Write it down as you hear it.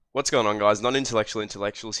What's going on, guys? Non-intellectual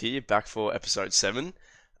intellectuals here, back for episode 7.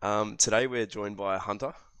 Today we're joined by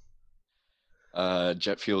Hunter,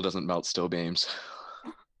 Jet fuel doesn't melt steel beams.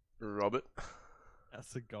 Robert,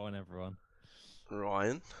 That's a go on, everyone.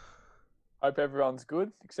 Ryan, Hope everyone's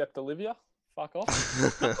good except Olivia. Fuck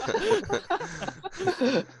off.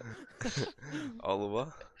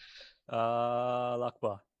 Oliver.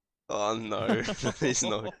 Lakbar. Oh no, he's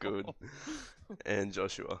not good. And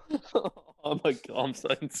Joshua. Oh my god, I'm so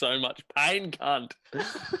in so much pain, cunt.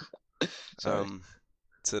 Sorry.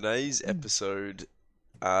 Today's episode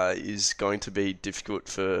is going to be difficult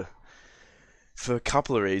for a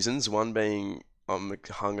couple of reasons. One being I'm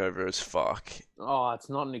hungover as fuck, Oh, it's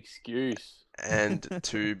not an excuse. and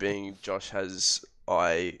two being Josh has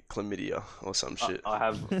eye chlamydia or some shit. I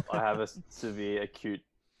have a severe acute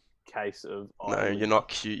case of No, eye you're not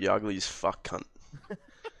cute. You're ugly as fuck, cunt.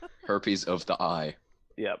 Herpes of the eye.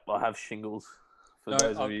 Yep, I have shingles. For No,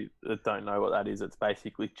 those I'm- of you that don't know what that is, it's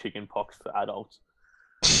basically chicken pox for adults.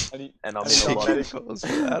 And, he, And I'm And he's in a on lot of, medical- Chickenpox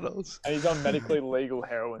for adults. and he's on medically legal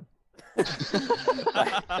heroin.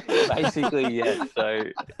 basically, yeah. So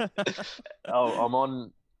I'm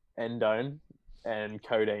on endone and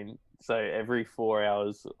codeine. So every 4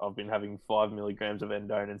 hours, I've been having 5 milligrams of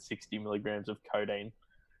endone and 60 milligrams of codeine,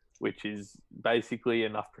 which is basically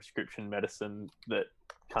enough prescription medicine that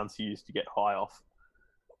cunts use to get high off.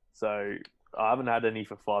 So I haven't had any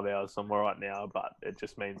for 5 hours, so I'm all right now, but it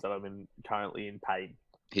just means that currently in pain.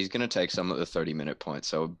 He's gonna take some at the 30-minute point,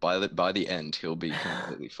 so by the end he'll be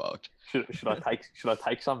completely fucked. Should I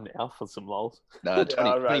take some now for some lols? 20, I'd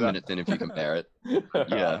 20 rather- minutes in if you can bear it.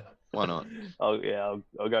 Yeah, why not? I'll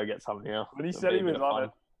go get some now. When he It'll said be he a bit was of on fun. it,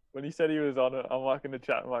 when he said he was on it, I'm like in the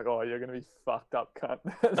chat. I'm like, oh, you're gonna be fucked up, cunt.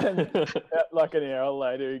 Then, like an hour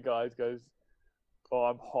later, he guys goes, oh,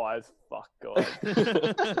 I'm high as fuck, guys.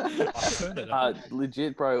 I've heard it.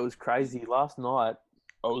 Legit, bro, it was crazy. Last night,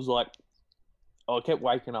 I was like, I kept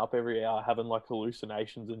waking up every hour having like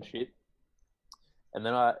hallucinations and shit, and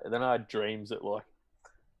then I had dreams that like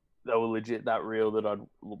they were legit that real that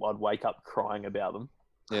I'd wake up crying about them.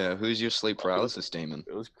 Yeah, who's your sleep paralysis demon?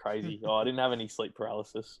 It was crazy. Oh, I didn't have any sleep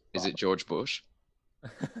paralysis. Is it George Bush?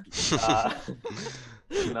 Uh,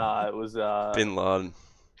 no, it was Bin Laden.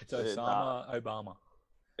 It's Osama Obama.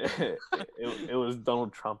 it was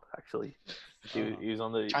Donald Trump actually. He was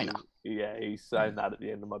on the China. he's saying that at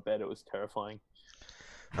the end of my bed. It was terrifying.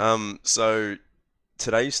 So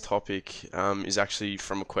today's topic is actually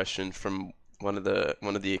from a question from one of the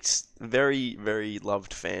very very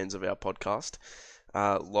loved fans of our podcast,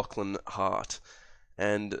 Lachlan Hart,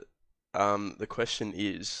 and the question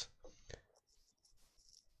is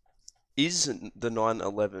the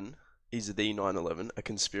 9/11 is the 9/11 a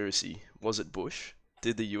conspiracy? Was it Bush?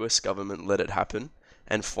 Did the US government let it happen?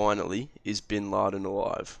 And finally, is Bin Laden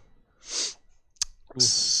alive?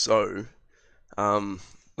 So,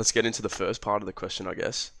 let's get into the first part of the question, I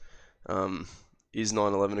guess. Is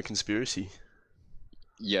 9/11 a conspiracy?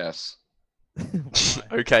 Yes. Why?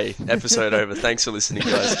 Okay, episode over. Thanks for listening,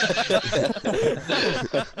 guys.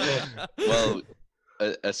 Well,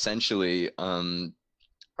 essentially,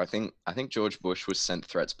 I think George Bush was sent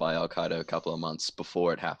threats by Al Qaeda a couple of months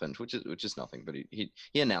before it happened, which is nothing. But he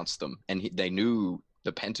announced them, and they knew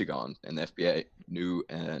the Pentagon and the FBI knew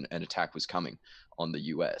an attack was coming on the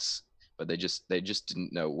U.S., but they just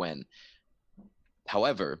didn't know when.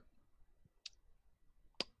 However,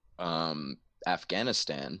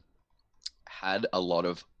 Afghanistan had a lot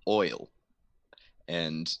of oil,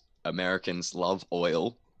 and Americans love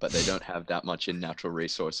oil, but they don't have that much in natural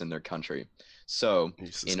resource in their country. So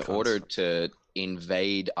Useless in cunts. order to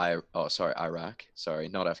invade Iraq, sorry,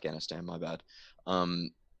 not Afghanistan, my bad,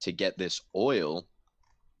 to get this oil,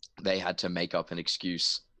 they had to make up an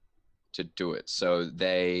excuse to do it. So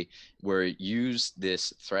they used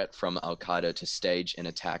this threat from Al Qaeda to stage an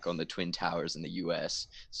attack on the Twin Towers in the US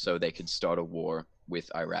so they could start a war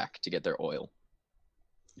with Iraq to get their oil.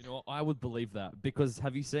 You know, I would believe that because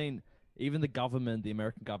have you seen even the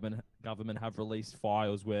American government have released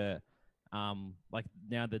files where, like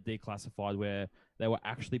now they're declassified where they were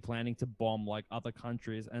actually planning to bomb like other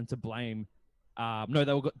countries and to blame. No,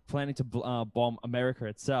 they were planning to bomb America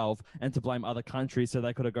itself and to blame other countries so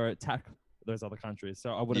they could go attack those other countries.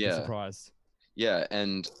 So I wouldn't be Yeah. surprised. Yeah,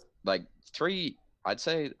 and like I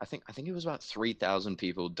think it was about 3,000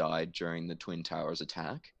 people died during the Twin Towers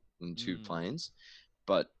attack in two Mm. planes.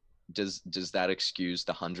 But does that excuse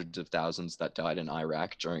the hundreds of thousands that died in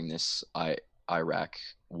Iraq during this Iraq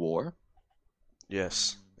war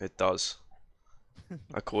Yes, it does.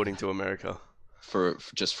 According to America. for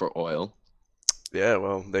just for oil? Yeah,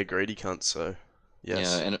 well, they're greedy cunts, so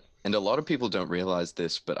yes. Yeah, And a lot of people don't realize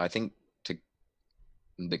this, but I think to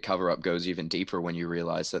the cover up goes even deeper when you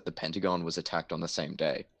realize that the Pentagon was attacked on the same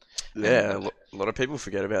day. Yeah, And a lot of people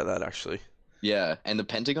forget about that actually. yeah, and the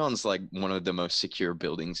Pentagon's like one of the most secure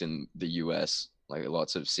buildings in the US. Like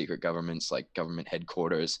lots of secret governments, like government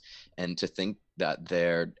headquarters, and to think that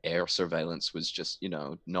their air surveillance was just,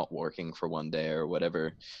 not working for one day or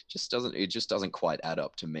whatever, just doesn't quite add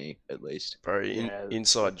up to me, at least. Bro, Yeah,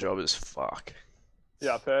 inside job as fuck.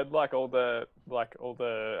 Yeah, I've heard like all the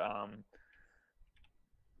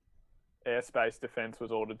airspace defense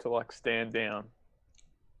was ordered to like stand down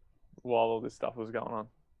while all this stuff was going on.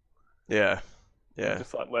 Yeah. Yeah.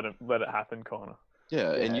 Just like let it happen, kind of.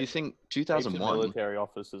 Yeah, and Yeah. you think Heaps of 2001, military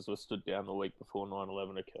officers were stood down the week before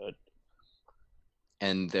 9/11 occurred.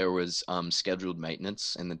 and there was scheduled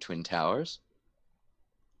maintenance in the Twin Towers.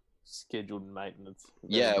 Scheduled maintenance.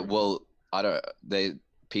 Yeah, well, I don't.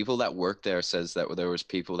 People that worked there says that there was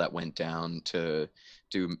people that went down to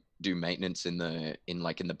do maintenance in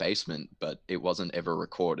the basement, but it wasn't ever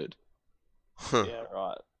recorded. Huh. Yeah,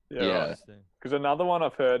 right. Yeah. Interesting. Because another one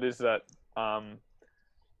I've heard is that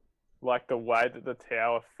like the way that the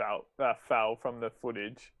tower fell from the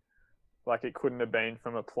footage, like it couldn't have been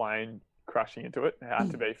from a plane crashing into it. It had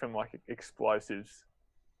to be from like explosives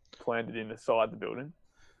planted inside the building.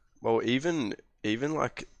 Well, even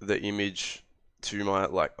like the image to my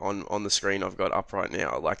like on the screen I've got up right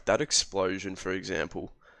now, like that explosion, for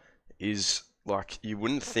example, is like you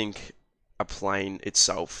wouldn't think a plane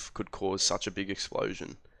itself could cause such a big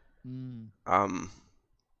explosion. Mm.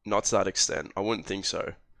 Not to that extent. I wouldn't think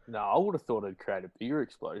so. No, I would have thought it'd create a bigger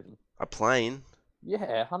explosion. A plane?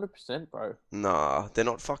 Yeah, 100%, bro. Nah, they're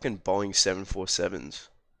not fucking Boeing 747s.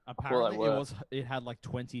 Apparently, were. it had like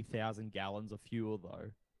 20,000 gallons of fuel though.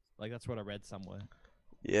 Like that's what I read somewhere.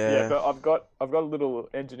 Yeah. But I've got a little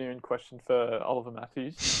engineering question for Oliver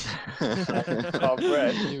Matthews. I've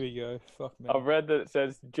read Here we go. Fuck me. I've read that it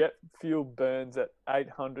says jet fuel burns at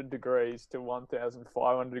 800 degrees to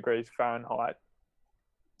 1,500 degrees Fahrenheit,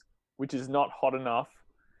 which is not hot enough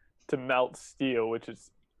to melt steel, which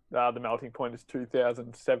is the melting point is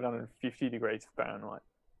 2,750 degrees Fahrenheit.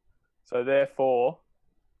 So therefore,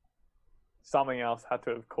 something else had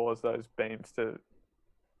to have caused those beams to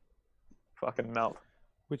fucking melt.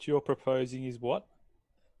 Which you're proposing is what?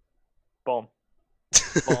 Bomb.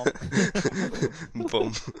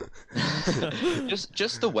 Boom.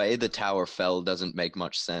 just the way the tower fell doesn't make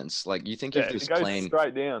much sense. Like you think Yeah, if it this goes plane,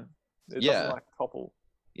 straight down. It Yeah. doesn't like topple.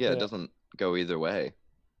 it Yeah. doesn't go either way.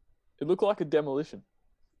 It looked like a demolition.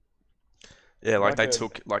 Yeah, like they Like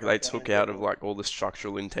a- took out of like all the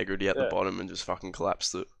structural integrity at the Yeah. bottom and just fucking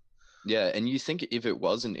collapsed it. Yeah, and you think if it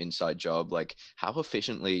was an inside job, like how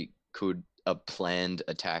efficiently could a planned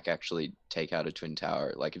attack actually take out a twin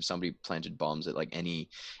tower? Like if somebody planted bombs at like any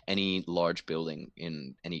large building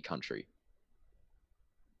in any country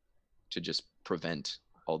to just prevent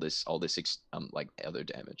all this like other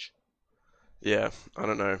damage. Yeah, I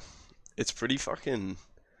don't know. It's pretty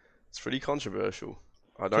controversial.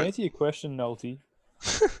 I To don't. answer your question, Nolte,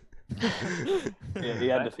 Yeah, he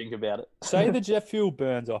had to think about it. say the jet fuel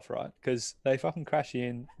burns off, right? Because they fucking crash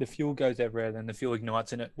in, the fuel goes everywhere, then the fuel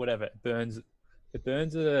ignites in it, whatever. It burns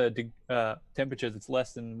at a temperature that's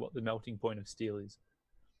less than what the melting point of steel is.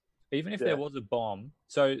 Even if Yeah. there was a bomb,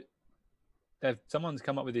 so someone's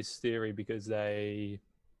come up with this theory because they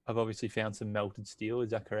have obviously found some melted steel.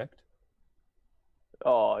 Is that correct?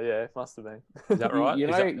 Oh yeah, it must have been. Is that right? You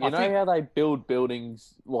Is know, that- you I know think- how they build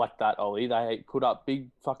buildings like that, Ollie? They put up big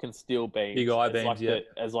fucking steel beams, Big I as beams, like yeah.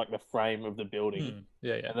 as like the frame of the building,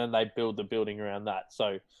 Yeah, yeah. and then they build the building around that.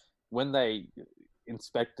 So when they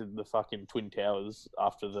inspected the fucking twin towers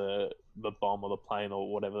after the bomb or the plane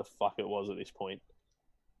or whatever the fuck it was at this point,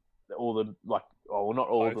 all the not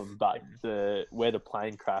all of Both. them, but where the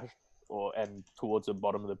plane crashed and towards the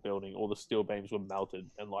bottom of the building, all the steel beams were melted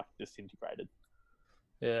and like disintegrated.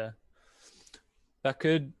 Yeah. That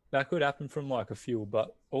could happen from like a fuel,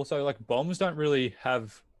 but also like bombs don't really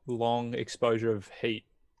have long exposure of heat,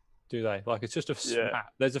 do they? Like it's just a Yeah.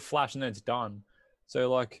 snap. There's a flash and then it's done.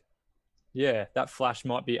 So like, yeah, that flash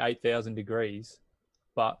might be 8,000 degrees,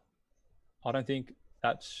 but I don't think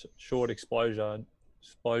that short explosion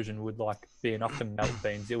would like be enough to melt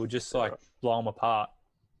beams. It would just like blow them apart.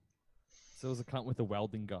 So it was a cunt with a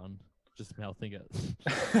welding gun, just melting it.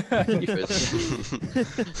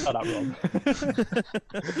 Shut up, Rob.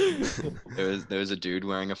 There was a dude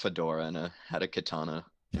wearing a fedora and had a katana.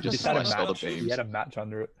 He just Just had a sliced all the match. He beams. had a match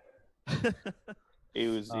under it. He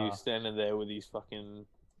was Ah. standing there with his fucking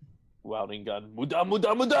welding gun. Muda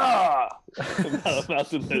muda muda!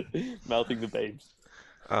 melting the beams.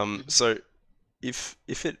 So if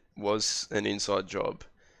it was an inside job,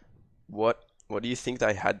 what do you think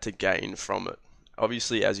they had to gain from it?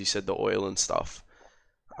 Obviously, as you said, the oil and stuff.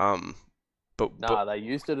 Um, Nah, they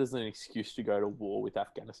used it as an excuse to go to war with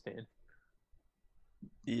Afghanistan. To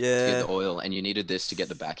get yeah, the oil, and you needed this to get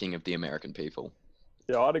the backing of the American people.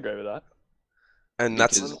 Yeah, I'd agree with that. and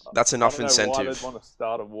because- that's I enough don't know why incentive. they'd want to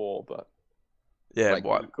start a war, but Yeah, like,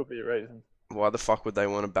 why it could be a reason. the fuck would they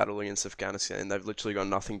want to battle against Afghanistan? They've literally got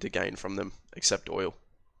nothing to gain from them except oil.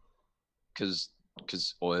 Because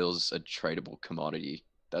oil's a tradable commodity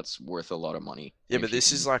that's worth a lot of money. Yeah, And but if you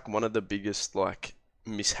this is can- like one of the biggest like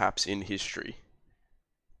mishaps in history,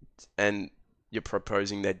 and you're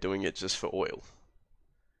proposing they're doing it just for oil.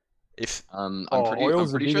 If I'm Oh, I'm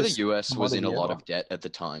oil's the pretty sure the biggest US was in a commodity lot ever. of debt at the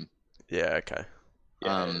time. yeah, okay.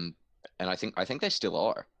 Yeah. And I think they still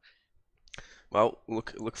are. Well,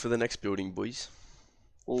 look for the next building, boys.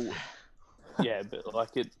 Well, yeah, but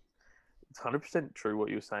like it's 100% true what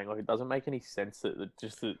you were saying. Like it doesn't make any sense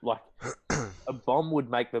like a bomb would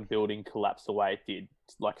make the building collapse the way it did,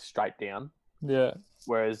 like straight down. Yeah.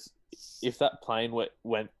 Whereas if that plane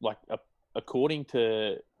went like according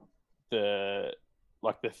to the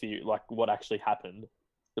theory, like what actually happened,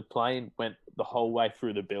 the plane went the whole way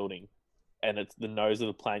through the building, and it's the nose of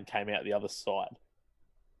the plane came out the other side.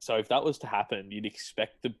 So if that was to happen, you'd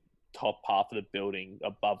expect the top half of the building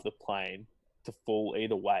above the plane to fall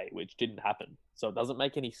either way, which didn't happen. So it doesn't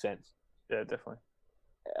make any sense. Yeah, definitely.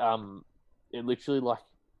 It literally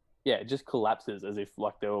it just collapses as if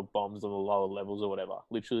like there were bombs on the lower levels or whatever.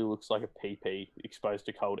 Literally looks like a PP exposed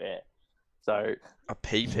to cold air. So A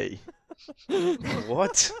PP.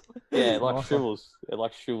 What? yeah, Nice one. shrivels.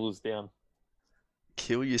 It shrivels down.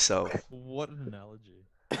 Kill yourself. What an analogy.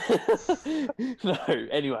 No,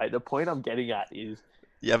 anyway, the point I'm getting at is,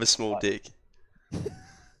 You have a small dick.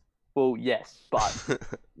 well, yes, but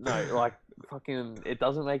no, fucking, it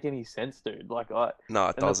doesn't make any sense, dude. No, it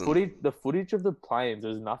And doesn't. the footage of the planes,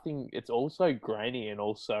 there's nothing. It's also grainy and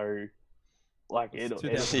also It's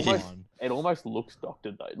it 2001. almost looks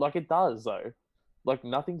doctored though. Like it does though. Like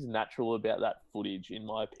nothing's natural about that footage, in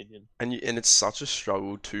my opinion. And it's such a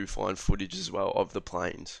struggle to find footage as well of the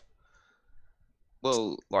planes.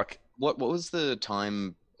 Well, Like, what was the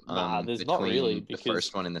time Nah, there's between not really, the because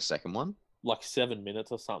first one and the second one? Like 7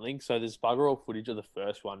 minutes or something. So there's bugger all footage of the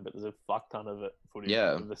first one, but there's a fuck ton of it footage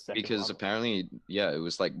Yeah, of the second because one. apparently, yeah, it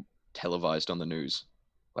was like televised on the news.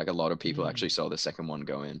 Like a lot of people Mm. actually saw the second one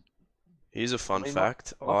go in. here's a fun I mean,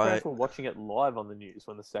 fact. My parents were watching it live on the news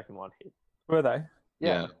when the second one hit. Were they?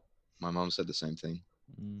 Yeah. My mom said the same thing.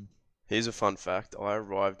 Mm. Here's a fun fact. I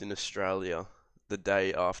arrived in Australia the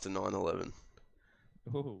day after 9/11.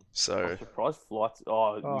 Ooh. So, I'm surprised flights.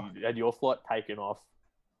 Oh. You had your flight taken off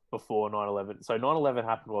before 9/11. So 9/11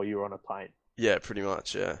 happened while you were on a plane. yeah, pretty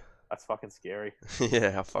much, yeah. That's fucking scary.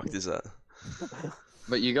 Yeah, how fucked is that?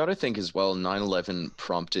 But you got to think as well, 9/11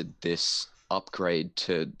 prompted this upgrade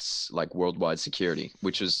to like worldwide security,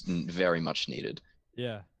 which was very much needed.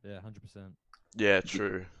 Yeah, 100%. Yeah,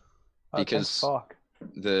 true. Oh, thank Because fuck.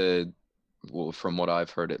 Well, from what I've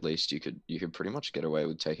heard, at least you could pretty much get away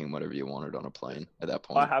with taking whatever you wanted on a plane at that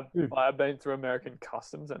I point. have been through American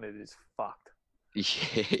customs and it is fucked.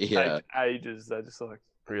 Yeah, Take ages. They're just like,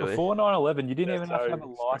 Really? Before 9/11, you didn't Yeah, even have to have a so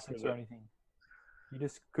license or speculative. anything. You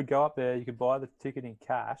just could go up there, you could buy the ticket in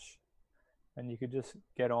cash, and you could just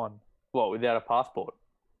get on. What, without a passport?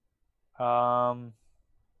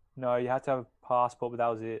 No, you had to have a passport, but that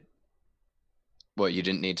was it. well, you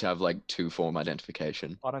didn't need to have like two-form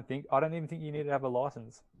identification. I don't even think you need to have a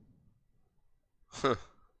license. Huh.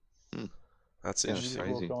 That's Yeah, You just interesting.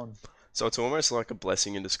 crazy. walk on. So it's almost like a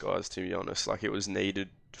blessing in disguise, to be honest. Like, it was needed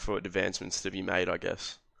for advancements to be made, I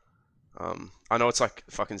guess. I know it's like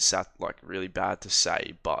fucking like really bad to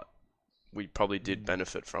say, but we probably did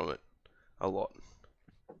benefit from it a lot.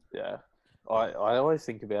 Yeah. I always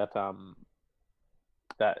think about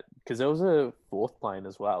that, because there was a fourth plane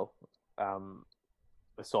as well.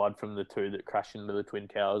 Aside from the two that crashed into the Twin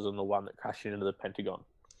Towers and the one that crashed into the Pentagon.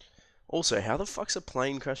 Also, how the fuck's a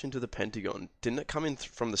plane crash into the Pentagon? Didn't it come in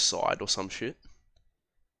from the side or some shit?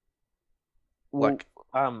 Well, Like-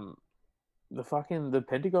 the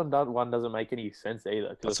Pentagon one doesn't make any sense either,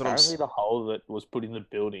 because That's what I'm apparently the hole that was put in the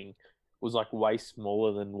building was like way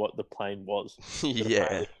smaller than what the plane was. that Yeah.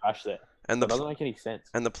 apparently crashed there. And So it the doesn't make any sense.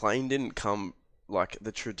 and the plane didn't come, like,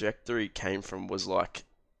 the trajectory it came from was like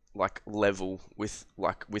level with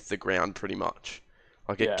the ground pretty much.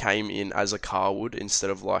 Like, it Yeah. came in as a car would instead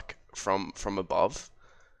of like from above.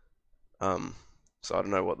 So I don't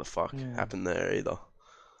know what the fuck Yeah. happened there either.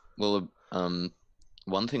 Well,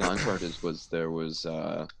 one thing I noticed was there was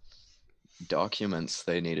documents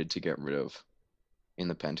they needed to get rid of. in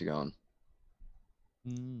the Pentagon.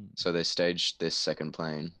 Mm. So they staged this second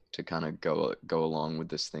plane to kind of go along with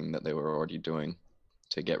this thing that they were already doing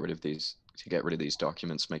to get rid of these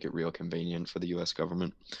documents, make it real convenient for the U.S.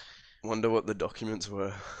 government. Wonder what the documents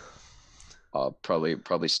were.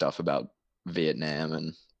 Probably stuff about Vietnam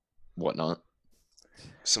and whatnot.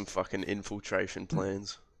 Some fucking infiltration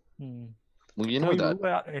plans. Hmm. Well, you Can know we that. rule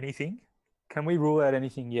out anything? Can we rule out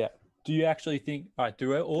anything yet? Do you actually think? All right,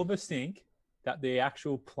 do all of us think that the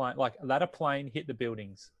actual plane, like that, a plane hit the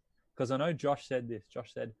buildings? Because I know Josh said this.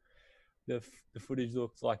 Josh said the footage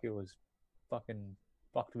looked like it was fucking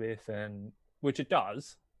fucked with, and which it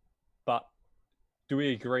does. But do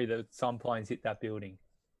we agree that some planes hit that building?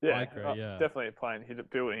 Yeah, I agree, yeah. definitely a plane hit a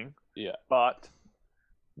building. Yeah. But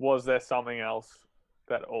was there something else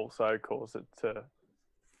that also caused it to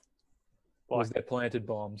Was there planted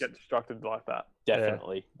bombs? get destructed like that?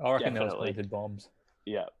 Definitely. I reckon there was Definitely. planted bombs.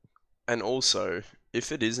 Yeah. And also,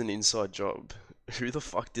 if it is an inside job, who the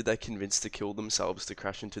fuck did they convince to kill themselves to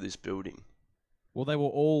crash into this building? Well, they were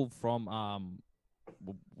all from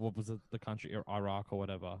what was it? The country Iraq or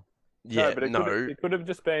whatever. Yeah, but no. it could have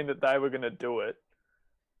just been that they were going to do it,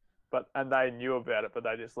 and they knew about it, but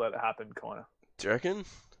they just let it happen, kind of. Do you reckon?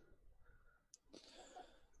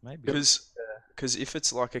 Maybe. Because if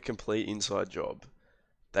it's like a complete inside job,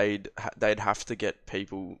 they'd have to get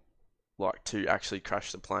people like to actually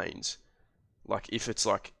crash the planes. Like if it's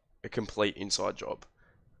like a complete inside job,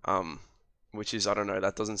 which is, I don't know,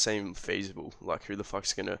 that doesn't seem feasible. Like who the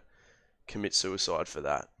fuck's gonna commit suicide for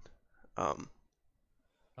that? I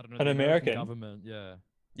don't know. An the American? government, yeah.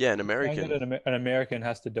 Yeah, an Saying American. that an American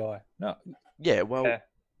has to die. No, Yeah, well, Yeah.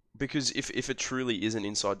 because if it truly is an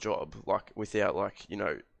inside job, like without like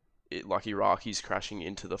like Iraqis crashing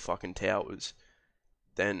into the fucking towers,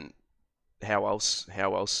 then how else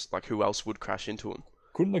like who else would crash into them?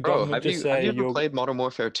 couldn't the Bro, government have just you say ever you're? played Modern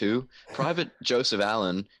Warfare 2? Private Joseph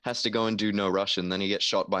Allen has to go and do no Russian, then he gets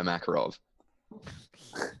shot by Makarov.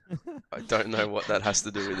 I don't know what that has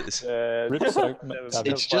to do with this. Yeah, Rip so- never It's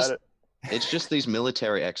played just- it. It's just these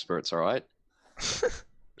military experts, all right?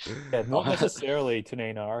 Yeah, not necessarily,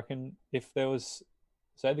 Tanina. I reckon if there was,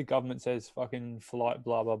 say, the government says fucking flight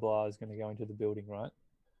blah blah blah is going to go into the building, right?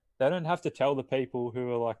 They don't have to tell the people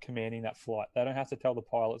who are like commanding that flight. They don't have to tell the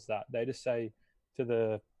pilots that. They just say to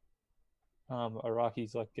the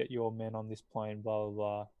Iraqis, like, get your men on this plane, blah blah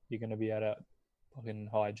blah. You're going to be able to fucking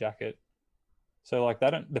hijack it. So like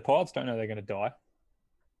the pilots don't know they're going to die.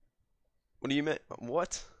 What do you mean?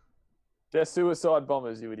 What? They're suicide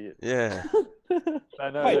bombers, you idiot. Yeah. They know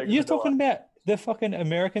they're Wait, gonna you're die. talking about the fucking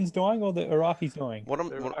Americans dying or the Iraqis dying? What I'm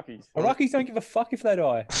They're what, Iraqis. Iraqis don't give a fuck if they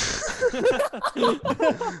die.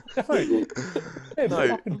 They're No.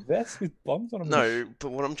 fucking vests with bombs on them. No,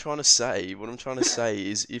 but what I'm trying to say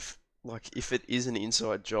is if it is an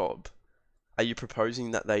inside job, are you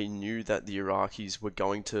proposing that they knew that the Iraqis were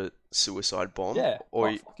going to suicide bomb? Yeah. Or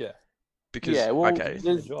Oh, fuck yeah. because Yeah, well, okay.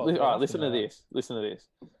 there's- Job, all they right, have to listen to know that. this. Listen to this.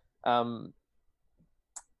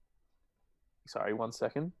 Sorry, 1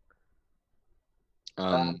 second.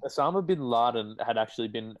 Osama bin Laden had actually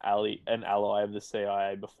been an ally of the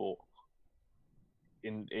CIA before,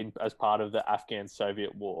 in as part of the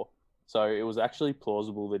Afghan-Soviet war. So it was actually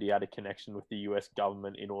plausible that he had a connection with the U.S.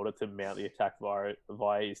 government in order to mount the attack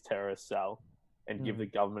via his terrorist cell and give the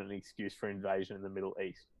government an excuse for invasion in the Middle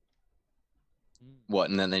East. What,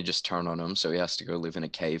 and then they just turn on him, so he has to go live in a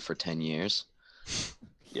cave for 10 years?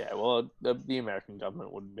 Yeah, well, the American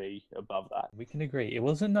government would be above that. We can agree. It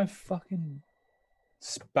wasn't no fucking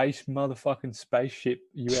motherfucking spaceship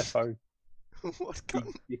UFO What big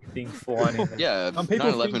cunt? dick thing flying in there. Yeah, Some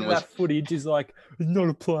people 9/11 think was that footage is like, it's not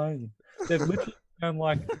a plane. They've literally found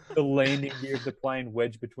like the landing gear of the plane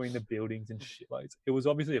wedged between the buildings and shit. Like, it was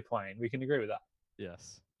obviously a plane. We can agree with that.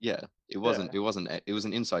 Yes. yeah, it was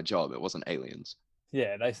an inside job. It wasn't aliens.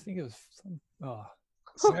 Yeah, they think it was some. Oh,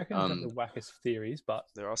 Americans have the wackest theories, but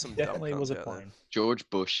There are some definitely dumb was a cunts out there. plane. George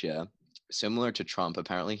Bush, yeah, similar to Trump.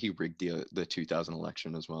 Apparently, he rigged the 2000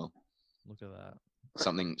 election as well. Look at that.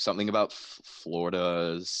 Something about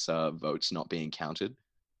Florida's votes not being counted.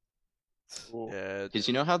 Yeah. Because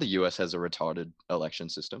you know how the U.S. has a retarded election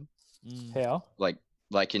system. How?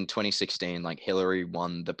 Like in 2016, like Hillary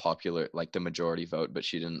won the majority vote, but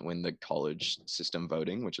she didn't win the college system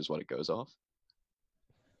voting, which is what it goes off.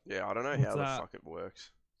 Yeah, I don't know What's how the that? fuck it works.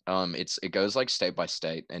 It goes like state by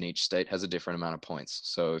state, and each state has a different amount of points.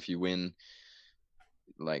 So if you win,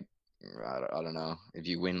 like, I don't know, if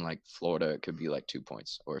you win like Florida, it could be like 2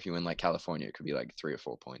 points, or if you win like California, it could be like 3 or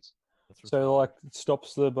 4 points. That's So retarded. like it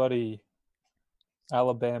stops the buddy.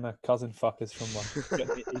 Alabama cousin fuckers from like get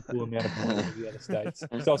the equal amount of points as the other states.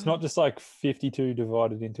 So it's not just like 52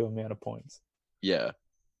 divided into amount of points. Yeah.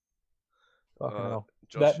 Fucking hell.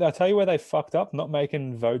 Josh, I'll tell you where they fucked up, not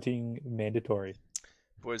making voting mandatory.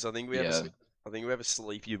 boys, I think we have Yeah. I think we have a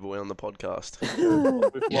sleepy boy on the podcast.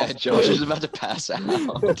 We've Yeah, lost Josh Joe. is about to pass out.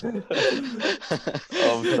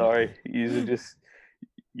 I'm sorry. You're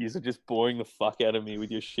just boring the fuck out of me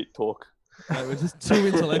with your shit talk. Mate, we're just too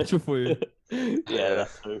intellectual for you. Yeah,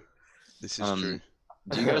 that's true. This is true.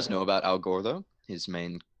 Do you guys know about Al Gore though? His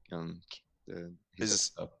main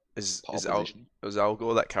his Is pole Al, position? was Al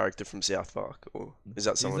Gore that character from South Park, or is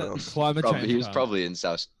that He's someone that else? climate Probably, change he was guy. probably in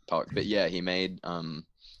South Park, but yeah, he made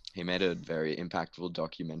a very impactful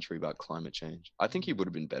documentary about climate change. I think he would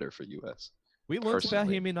have been better for US. We learned about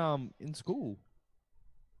personally. him in school.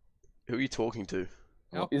 Who are you talking to?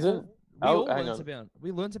 Al- Isn't we all hang learnt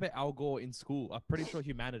on. about Al Gore in school. I'm pretty sure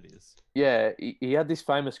humanities. Yeah, he had this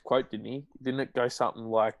famous quote, didn't he? Didn't it go something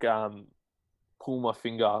like, "Pull my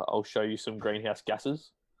finger, I'll show you some greenhouse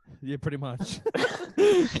gases"? Yeah, pretty much.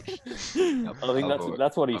 I think Al Gore-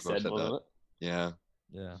 that's what he Al Gore said, said wasn't Yeah.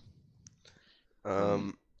 Yeah.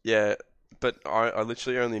 Yeah, but I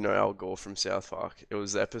literally only know Al Gore from South Park. It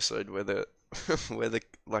was the episode where the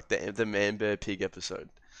the man bear pig episode,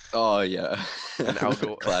 Oh yeah. and Al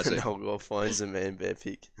Gore Classic. and Al Gore finds the man bear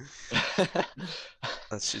pig.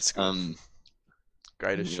 That shit's good.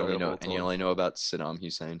 Greatest show of all And you time. only know about Saddam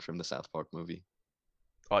Hussein from the South Park movie.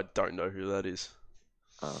 I don't know who that is.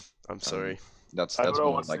 Oh, I'm sorry. That's I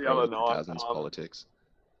more watched like the other early night, 2000s um, politics.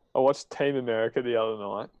 I watched Team America the other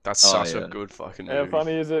night. That's Oh, such a yeah. good fucking How movie.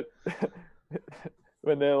 funny is it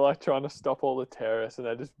when they're like trying to stop all the terrorists and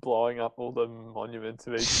they're just blowing up all the monuments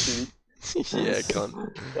of each city? Yeah, cunt.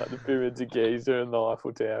 Like the pyramids of Giza and the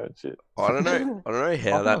Eiffel Tower and shit. I don't know how I've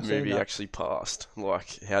that not seen movie that. actually passed.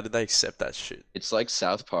 Like, how did they accept that shit? It's like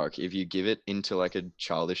South Park. If you give it into like a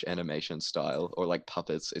childish animation style or like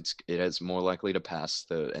puppets, it is more likely to pass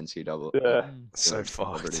the NCAA. Yeah. So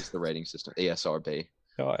whatever it is, fucked. the rating system, ESRB.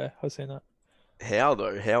 Oh, yeah, I've seen that. How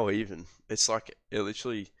though? How even? It's like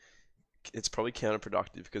it's probably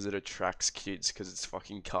counterproductive because it attracts kids because it's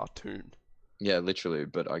fucking cartoon. Yeah, literally.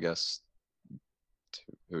 But I guess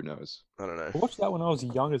who knows? I don't know. I watched that when I was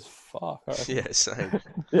young as fuck. I reckon. Yeah, same.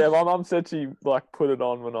 Yeah, my mum said she like put it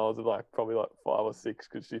on when I was like probably like 5 or 6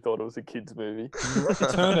 because she thought it was a kids movie.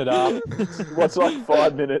 Turn it up. Watch like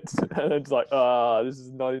 5 minutes and it's like, this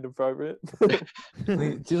is not inappropriate.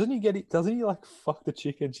 Doesn't he get it? Doesn't he like fuck the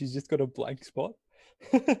chick and she's just got a blank spot?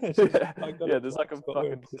 She's just, yeah, "I got yeah, there's like a blank spot where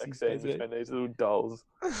fucking pussy's sex scene baby." between these little dolls.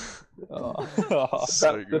 Oh.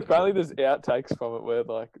 So good. Apparently, there's outtakes from it where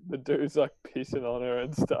like the dude's like pissing on her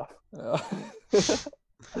and stuff.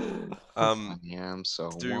 Um, I am so.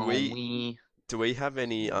 do we- do we have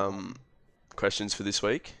any questions for this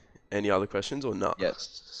week? Any other questions or not?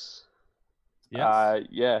 Yes. Yes.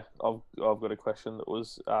 Yeah, I've got a question that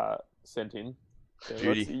was sent in. Yeah,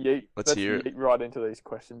 Beauty. Let's hear it. yeet right into these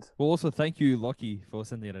questions. Well, also thank you, Lockie, for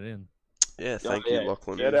sending it in. Yeah, thank yeah. you,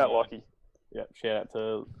 Lachlan. Shout out, Lockie. Yeah, shout out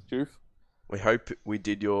to Joof. We hope we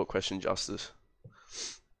did your question justice.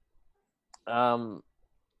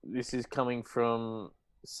 This is coming from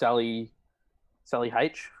Sally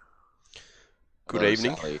H. Good Hello,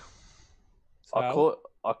 evening. Sally.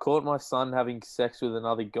 I caught my son having sex with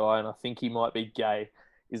another guy, and I think he might be gay.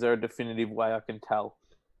 Is there a definitive way I can tell?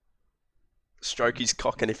 Stroke his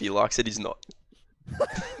cock, and if he likes it, he's not.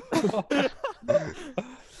 All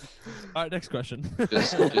right, next question.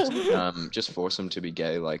 Just force him to be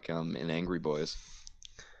gay, like in Angry Boys.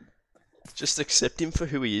 Just accept him for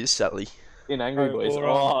who he is, Sally. In Angry Oh, Boys. or,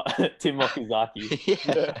 Oh, Tim Okazaki.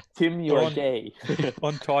 Yeah. Tim, you Or are on- gay.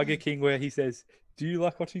 On Tiger King, where he says, "Do you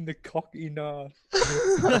like watching the cock in?"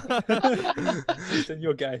 Then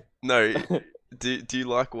you're gay. No, do you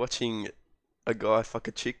like watching a guy fuck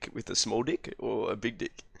a chick with a small dick or a big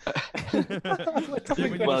dick?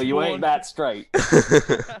 Well, you ain't that straight.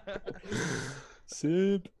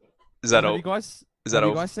 Sib. Is that Have all? you guys? Is that have all?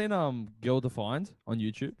 you guys seen Girl Defined on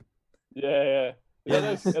YouTube? Yeah. Yeah.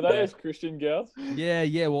 Are those Christian girls?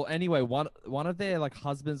 Yeah. Well, anyway, one of their like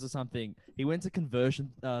husbands or something, he went to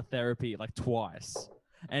conversion therapy like twice,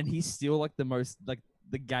 and he's still like the most like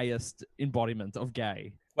the gayest embodiment of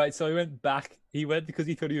gay. Wait, so he went back. He went because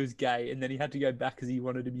he thought he was gay, and then he had to go back because he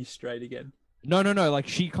wanted to be straight again. No. Like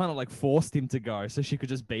she kind of like forced him to go so she could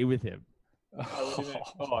just be with him. Oh, what do you mean?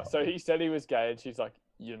 Oh, so he said he was gay, and she's like,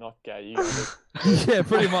 "You're not gay." You gotta Yeah,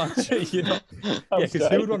 pretty much. You know? I'm Yeah, because who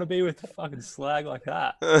straight." would want to be with a fucking slag like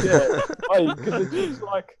that? Yeah. Oh, because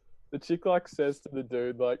the chick like says to the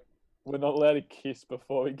dude like, "We're not allowed to kiss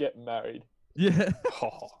before we get married." Yeah. Oh,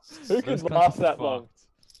 Who Those could cunts last are that long?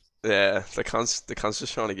 Yeah, the cunt's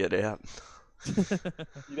just trying to get out.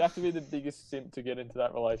 You'd have to be the biggest simp to get into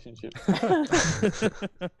that relationship.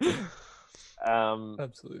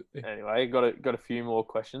 Absolutely. Anyway, got a few more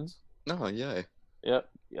questions. Oh, yeah. Yep.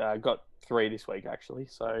 I got 3 this week actually.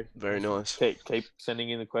 So Very nice. keep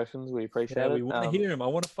sending in the questions. We appreciate Yeah, it. we want to hear him. I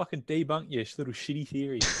want to fucking debunk your little shitty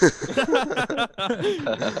theory.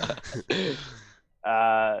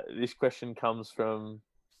 This question comes from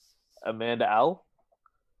Amanda L.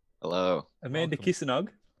 Hello. Amanda Welcome. Kissenug.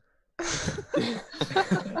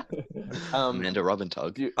 Amanda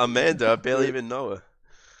Robintug. Amanda, I barely even know her.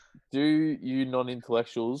 Do you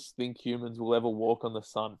non-intellectuals think humans will ever walk on the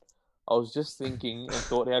sun? I was just thinking and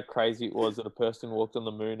thought how crazy it was that a person walked on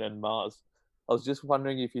the moon and Mars. I was just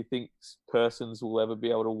wondering if you think persons will ever be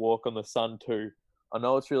able to walk on the sun too. I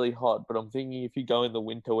know it's really hot, but I'm thinking if you go in the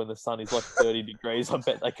winter when the sun is like 30 degrees, I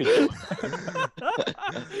bet they could do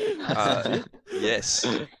it. Yes.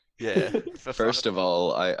 Yeah. First of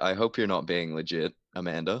all, I hope you're not being legit,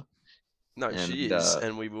 Amanda. No, she and, is,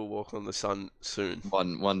 and we will walk on the sun soon.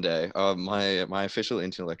 One day. My official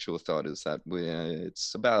intellectual thought is that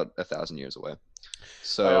it's about 1,000 years away.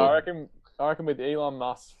 So I So reckon with Elon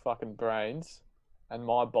Musk's fucking brains and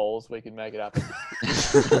my balls, we can make it happen.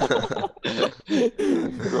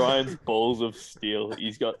 Ryan's balls of steel.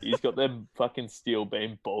 He's got them fucking steel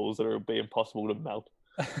beam balls that are be impossible to melt.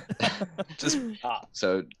 Just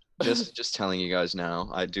so just telling you guys now,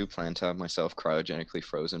 I do plan to have myself cryogenically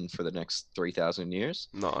frozen for the next 3,000 years.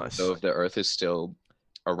 nice. So if the Earth is still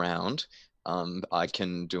around, I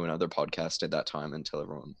can do another podcast at that time and tell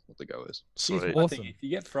everyone what the go is. Here's Sweet. one Awesome. thing, if you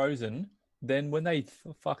get frozen, then when they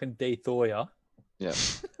fucking de-thaw you, Yeah.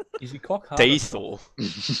 is your cock hard? Dethor.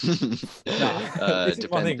 This is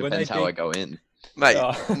one thing, when Depends they how I think- go in. Mate,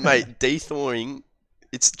 Oh. mate, dethawing,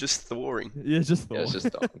 it's just thawing. Yeah, just Yeah, it's just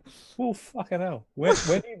Well, fucking hell. When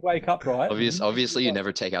you wake up, right? obviously you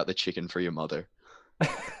never take out the chicken for your mother.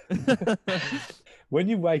 When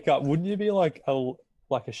you wake up, wouldn't you be like a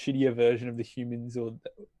shittier version of the humans or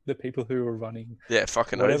the people who are running? Yeah,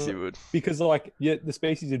 fucking Whatever. oath you would. Because the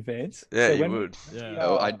species advance. Yeah, So you when- would. Yeah.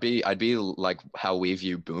 Oh, I'd be like how we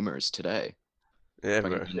view boomers today. Yeah,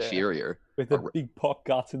 Fucking bro. inferior. with the big pot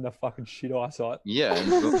guts and the fucking shit eyesight. Yeah,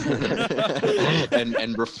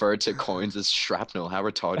 and refer to coins as shrapnel. How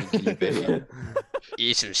retarded can you be?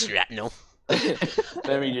 Eat some shrapnel.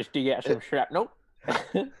 Let me just dig out some shrapnel. That's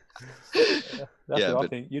Yeah, what I but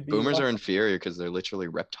think. You'd be Boomers like are inferior because they're literally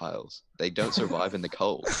reptiles. They don't survive in the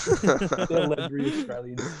cold. they're leathery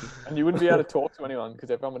Australians. And you wouldn't be able to talk to anyone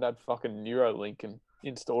because everyone would have fucking Neuralink and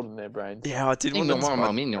installed in their brains. Yeah, I did want to. I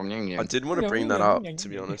did want to bring that up, to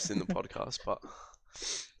be honest, in the podcast, but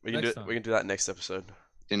we can Next do time. we can do that next episode.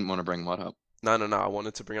 Didn't want to bring what up? No. I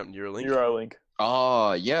wanted to bring up Neuralink. Neuralink.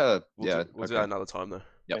 Oh, yeah. We'll do that another time though.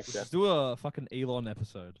 Yep. Thanks, Let's do a fucking Elon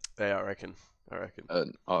episode. Yeah, I reckon.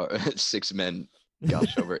 6 men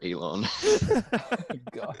gush over Elon.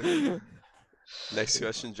 God. Next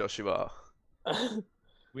question, Joshua.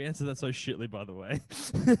 We answered that so shitly, by the way.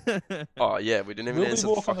 Oh yeah, we didn't even Will we answer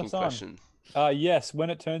the walk on the fucking sun? question. Yes, when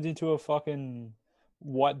it turns into a fucking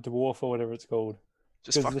white dwarf or whatever it's called.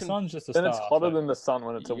 Just Because the fucking. sun's just a Then star. it's hotter so- than the sun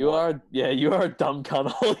when it's a You white. you are a dumb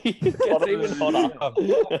cunt, Ollie. It's Hotter even than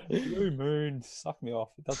hotter. Blue moon, suck me off.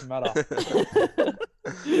 It doesn't matter.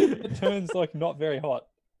 It turns like not very hot.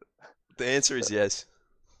 The answer is yes.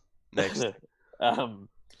 Next.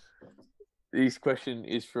 This question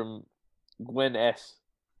is from Gwen S.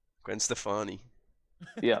 Gwen Stefani.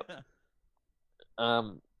 Yep.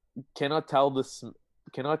 Can I tell this?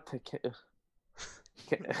 Can I take?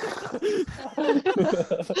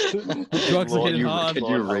 Drugs are Lord, hitting hard. Can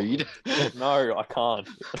you read? No, I can't.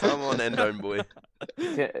 Come on, Endone boy.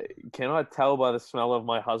 Can I tell by the smell of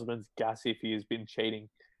my husband's gas if he has been cheating?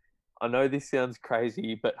 I know this sounds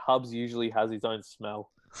crazy, but Hubs usually has his own smell.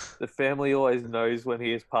 The family always knows when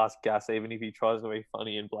he has passed gas, even if he tries to be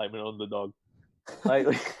funny and blame it on the dog.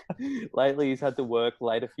 Lately, he's had to work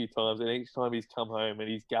late a few times, and each time he's come home and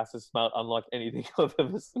his gas has smelled unlike anything I've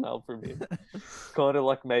ever smelled from him. Kind of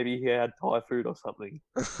like maybe he had Thai food or something.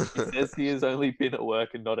 He says he has only been at work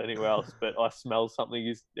and not anywhere else, but I smell something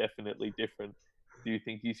is definitely different. Do you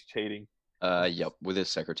think he's cheating? Yep, with his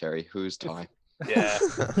secretary, who's Thai. Yeah. I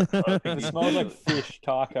think If it he's smells like definitely- fish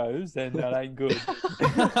tacos, then that ain't good.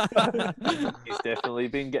 He's definitely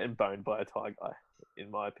been getting boned by a Thai guy, in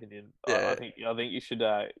my opinion. Yeah. I think you should,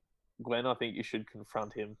 Glenn. I think you should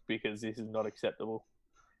confront him because this is not acceptable.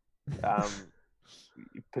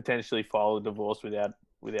 Potentially file a divorce without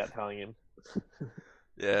telling him.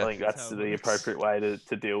 Yeah. I think that's how it the works. appropriate way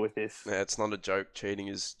to deal with this. Yeah, it's not a joke. Cheating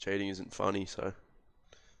isn't funny. So.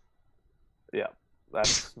 Yeah,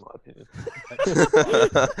 that's my opinion.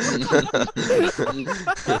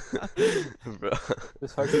 Bro.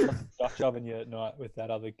 Just hope you don't Dutch oven you at night with that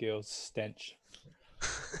other girl's stench.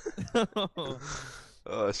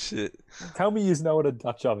 Oh shit. Tell me you know what a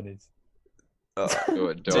Dutch oven is. Do I Do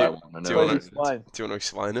want to do you know? wanna- Explain. Do you want to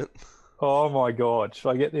explain it? Oh my god. Should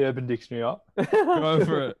I get the Urban Dictionary up? Go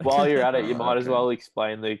for it. While you're at it, you might as Okay. well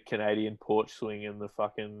explain the Canadian porch swing and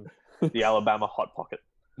the Alabama hot pocket.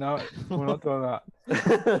 No, we're not doing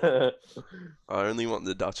that. I only want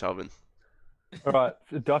the Dutch oven. All right,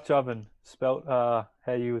 the Dutch oven, spelt how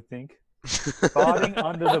you would think. Farting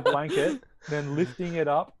under the blanket, then lifting it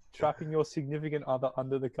up, trapping your significant other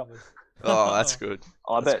under the covers. Oh, that's good.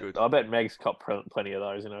 I That's bet good. I bet Meg's copped plenty of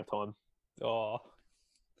those in her time. Oh.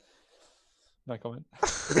 No comment.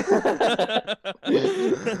 Oh,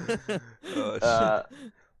 shit. Uh,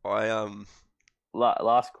 I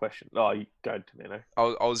last question. Oh, you go to me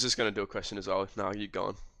I was just gonna do a question as well. No, you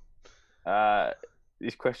go on.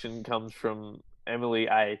 This question comes from Emily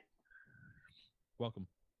A. Welcome.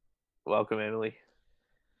 Welcome, Emily.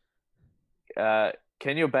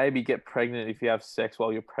 Can your baby get pregnant if you have sex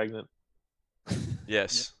while you're pregnant?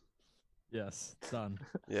 Yes. Yes, done.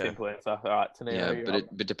 Yeah. Simple answer. All right, Taneo, Yeah, you're but up.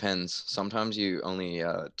 it depends. Sometimes you only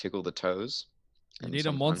tickle the toes. You and need a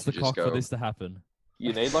sometimes monster you just cock for go- this to happen.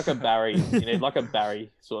 You need like a Barry. You need like a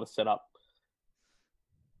Barry sort of setup.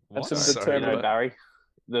 And What? some Sorry, You know what? Barry,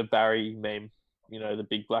 the Barry meme. You know the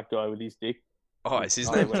big black guy with his dick. Oh, is his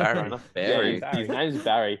Oh, name he went Barry? corona. Barry. Yeah, his name's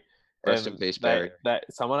Barry. Rest in peace, Barry.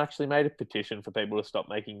 Someone actually made a petition for people to stop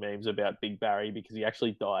making memes about Big Barry because he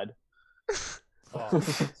actually died. Oh,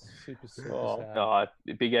 super sad. Oh,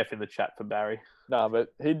 big F in the chat for Barry. Nah,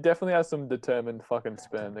 but he definitely has some determined fucking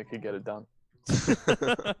sperm that could get it done.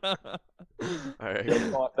 I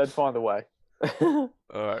reckon. They'd find a way. All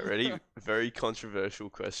right, ready? Very controversial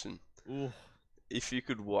question. Ooh, If you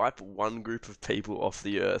could wipe one group of people off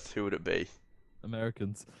the earth, who would it be?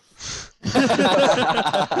 Americans.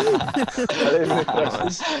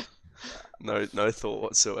 Nice. No thought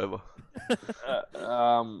whatsoever.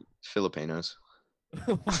 Filipinos.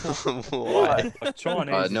 Why? Like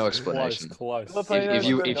Chinese. No is explanation. Close. Filipinos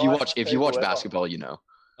If are the you watch nicest if you people watch ever. basketball, you know.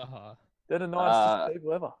 Uh-huh. They're the nicest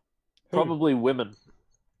people ever. Probably women.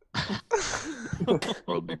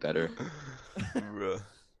 Would be better. Bruh.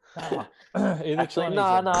 Either Actually,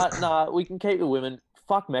 Chinese or- nah. We can keep the women.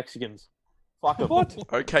 Fuck Mexicans. Fuck them. What?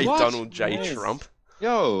 Okay, What? Donald J. Yes. Trump.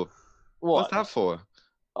 Yo, What? what's that for?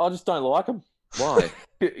 I just don't like them Why?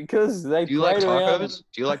 because they Do you like parade around. tacos?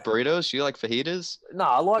 Do you like burritos? Do you like fajitas? No,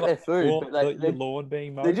 I like their food, Or but your they're lawn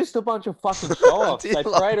being mowed? just a bunch of fucking show-offs. Do you They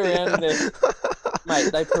like parade around in their the-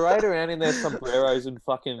 mate. They parade around in their sombreros and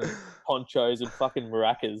fucking ponchos and fucking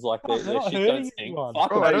maracas like Oh, their they're not shit hurting don't stink. anyone. Fuck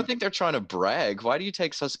Bro, 'em. I don't think they're trying to brag. Why do you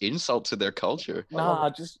take such insult to their culture? Nah,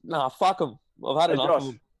 fuck them. I've had Hey, enough Josh, of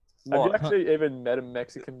them. Have you What? actually even met a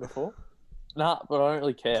Mexican before? Nah, but I don't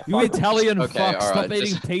really care. You Fuck 'em. Italian Okay, fuck, stop alright,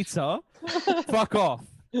 eating just- pizza. Fuck off.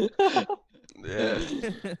 Yeah.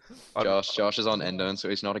 I- Josh is on endone, so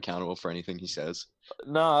he's not accountable for anything he says.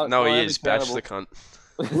 No, No, I he am is. Badge the accountable.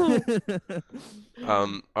 cunt.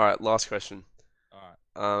 All right, last question.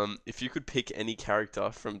 Alright. If you could pick any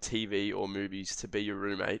character from TV or movies to be your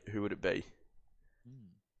roommate, who would it be?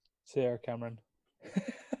 Sarah Cameron.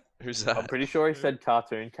 Who's I'm that? pretty sure he said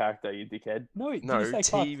cartoon character, you dickhead. No, did No, you say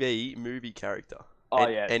Clark? TV movie character. Oh,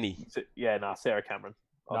 yeah. Any. Yeah, nah, Sarah Cameron.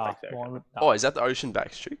 I'll Nah, take Sarah mine Cameron. would- nah. Oh, is that the Ocean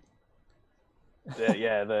Backstreet?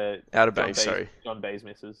 Yeah, the Outer John Banks, Baez- sorry. John Baez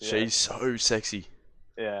missus. Yeah. She's so sexy.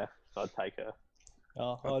 Yeah, I'd take her.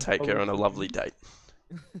 Oh, I'll I'd take her on a probably- lovely date.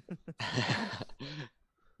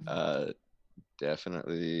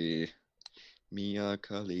 Definitely Mia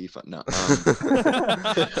Khalifa. No.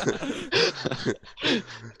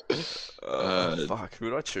 Fuck, who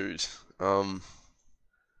would I choose?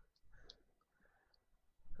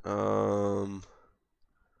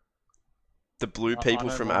 The blue I people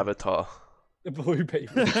know from mine. Avatar. The blue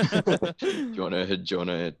people. Do you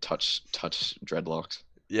wanna touch dreadlocks?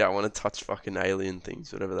 Yeah, I want to touch fucking alien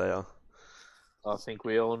things, whatever they are. I think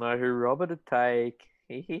we all know who Robert would take.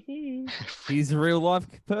 He's a real life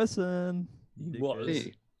person. He was.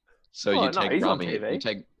 Hey. So Oh, you no, take he's on Rami, TV. you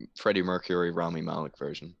take Freddie Mercury, Rami Malek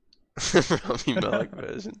version. Rami Malek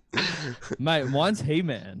version. Mate, mine's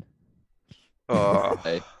He-Man. Oh,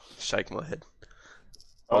 Hey. shake my head.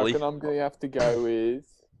 I Ollie? reckon I'm going to have to go with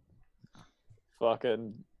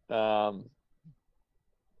fucking Paul.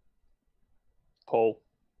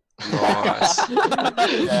 Nice.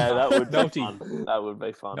 Yeah, that would be Naughty. fun. That would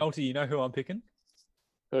be fun. Nolty, you know who I'm picking?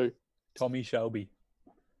 Who? Tommy Shelby.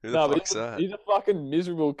 Who the No, but fuck's that? he's a fucking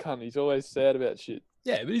miserable cunt. He's always sad about shit.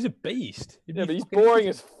 Yeah, but he's a beast. He'd Yeah, be but he's fucking- boring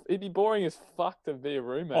as he'd be boring as fuck to be a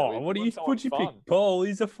roommate. Oh, with. what do We you? want someone Would you fun. pick? Paul,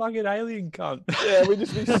 he's a fucking alien cunt. Yeah, we'd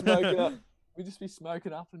just be smoking up. We'd just be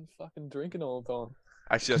smoking up and fucking drinking all the time.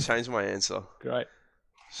 Actually, I changed my answer. Great.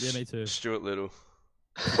 Yeah, me too. Stuart Little.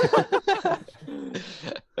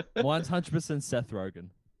 Mine's 100% Seth Rogen.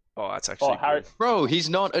 Oh, that's actually Harry- good. Bro, he's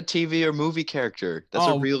not a TV or movie character. That's a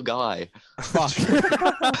Oh. real guy. Fuck.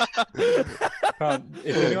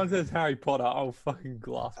 If anyone says Harry Potter, I'll fucking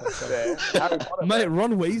glass myself. Yeah, Harry Potter, Mate,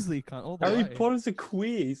 Ron Weasley can't all the Harry way. Potter's a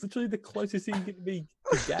queer. He's literally the closest thing you can be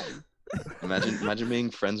to gay. Imagine being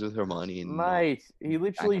friends with Hermione and Mate, he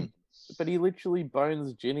literally, Acting. he literally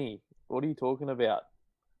bones Ginny. What are you talking about?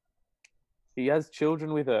 He has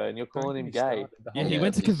children with her, and you're calling him gay. Yeah, he Yeah,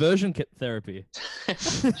 went to he's- conversion therapy.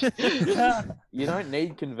 You don't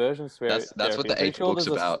need conversion That's therapy. what the I'm pretty eighth book's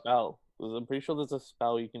there's a about. spell. I'm pretty sure there's a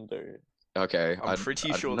spell you can do. Okay, I'm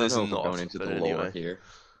pretty sure don't there's know if we're not, going into but the lore anyway. here.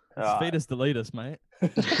 Ah. Fetus deletus, mate.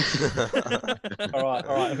 All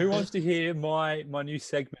right. Who wants to hear my new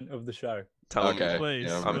segment of the show? Tell Okay, me. Please.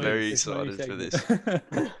 yeah, I'm very It's my new excited for this.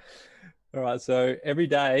 segment. All right. So every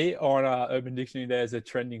day on Urban Dictionary, there's a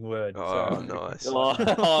trending word. Oh, So, nice.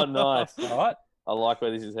 Oh, nice. All right. I like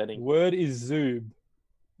where this is heading. Word is Zoob.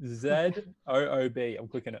 ZOOB. I'm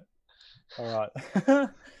clicking it. All right.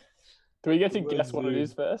 Do we get to Word guess what it Zoom.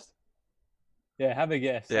 is first? Yeah, have a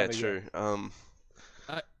guess. Yeah, have a true.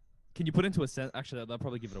 Can you put into a sentence? Actually, they'll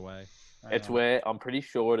probably give it away. guess. It's Hang on. where I'm pretty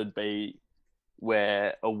sure it'd be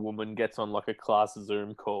where a woman gets on like a class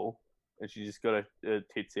Zoom call and she just got her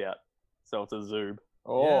tits out. So it's a Zoob.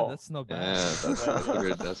 Yeah, that's not Yeah,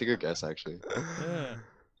 bad. that's a good guess actually. Yeah.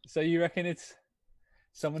 So you reckon it's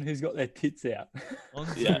someone who's got their tits out? On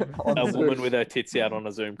Yeah, Zoom. a woman with her tits out on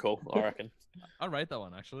a Zoom call, I reckon. I rate that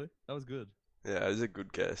one actually. That was good. Yeah, it's a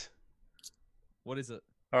good guess. What is it?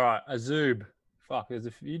 All right, a Zoob. Fuck, there's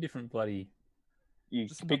a few different bloody. You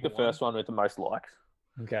Just pick the number one. first one with the most likes.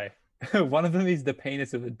 Okay. One of them is the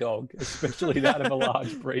penis of a dog, especially that of a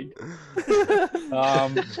large breed.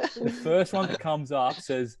 The first one that comes up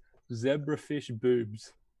says zebrafish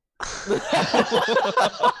boobs. There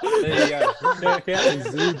you go. Check out the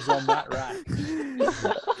zoobs on that rack.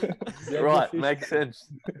 Right, Zebrafish makes sense.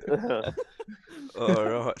 All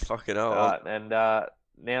right, fucking hell. Alright, and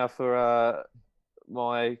now for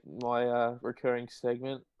my recurring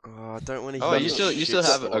segment. Oh, I don't want to Oh, hear you the still shit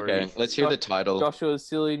have it. story. Okay, let's hear the title. Joshua's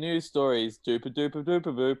silly news stories. Doopa doopa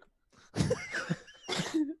doopa boop.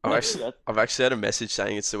 I've actually had a message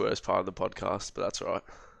saying it's the worst part of the podcast, but that's all right.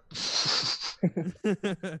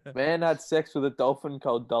 Man had sex with a dolphin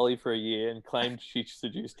called Dolly for a year and claimed she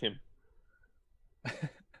seduced him.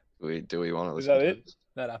 Do we want to Is listen that to it? this?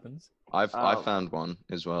 That happens. I Um, found one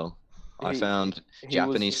as well. I He- found he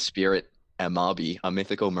Japanese was- spirit Amabi, a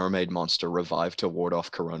mythical mermaid monster revived to ward off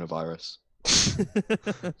coronavirus.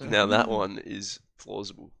 Now that one is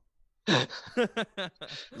plausible.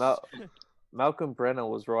 Malcolm Brenner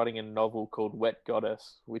was writing a novel called Wet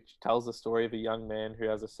Goddess, which tells the story of a young man who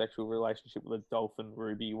has a sexual relationship with a dolphin,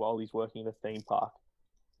 Ruby, while he's working in a theme park.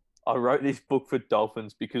 I wrote this book for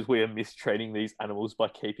dolphins because we are mistreating these animals by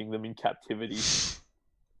keeping them in captivity.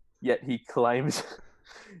 Yet he claims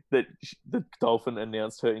that the dolphin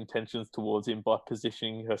announced her intentions towards him by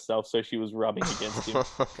positioning herself so she was rubbing against him.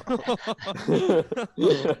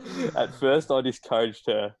 At first, I discouraged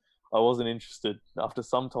her. I wasn't interested. After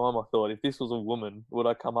some time, I thought, if this was a woman, would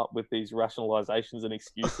I come up with these rationalizations and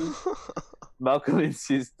excuses? Malcolm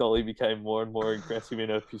insists Dolly became more and more aggressive in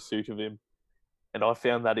her pursuit of him, and I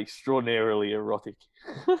found that extraordinarily erotic.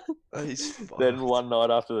 He's Then fucked. one night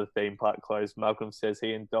after the theme park closed, Malcolm says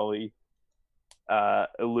he and Dolly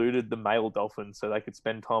eluded the male dolphin so they could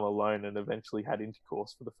spend time alone and eventually had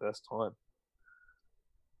intercourse for the first time.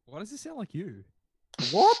 Why does this sound like you?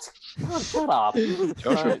 What? Oh, shut up.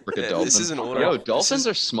 Joshua Don't- freaking Yeah, dolphin. this is an auto- Yo, this dolphins is-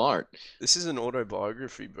 are smart. This is an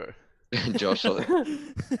autobiography, bro. Joshua,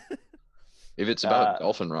 if it's about Uh,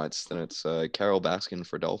 dolphin rights, then it's Carol Baskin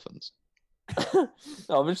for dolphins.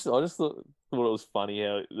 I just thought it was funny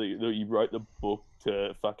how you wrote the book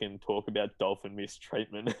to fucking talk about dolphin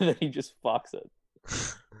mistreatment and then he just fucks it.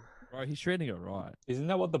 Right, he's treating it right. Isn't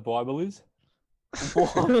that what the Bible is?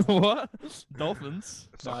 What? Dolphins?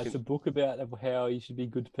 No, it's a book about how you should be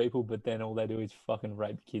good to people, but then all they do is fucking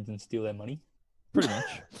rape kids and steal their money. Pretty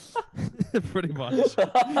much. Pretty much. Yeah,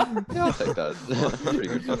 I'll take that. Pretty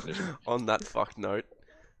good definition. On that fucked note,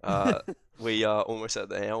 we are almost at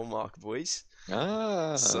the hour mark, boys.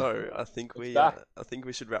 Ah, So I think It's back. I think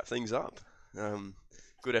we should wrap things up.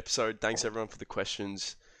 Good episode. Thanks everyone for the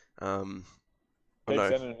questions. Keep know.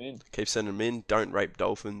 sending them in. Keep sending them in. Don't rape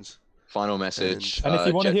dolphins. Final message. And if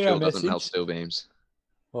you wanna jet hear our fuel doesn't melt message- steel beams.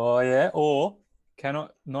 Oh yeah, or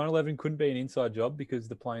cannot 9/11 couldn't be an inside job because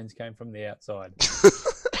the planes came from the outside.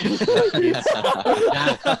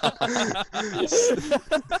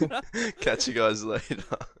 Catch you guys later.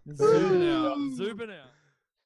 Zooming out.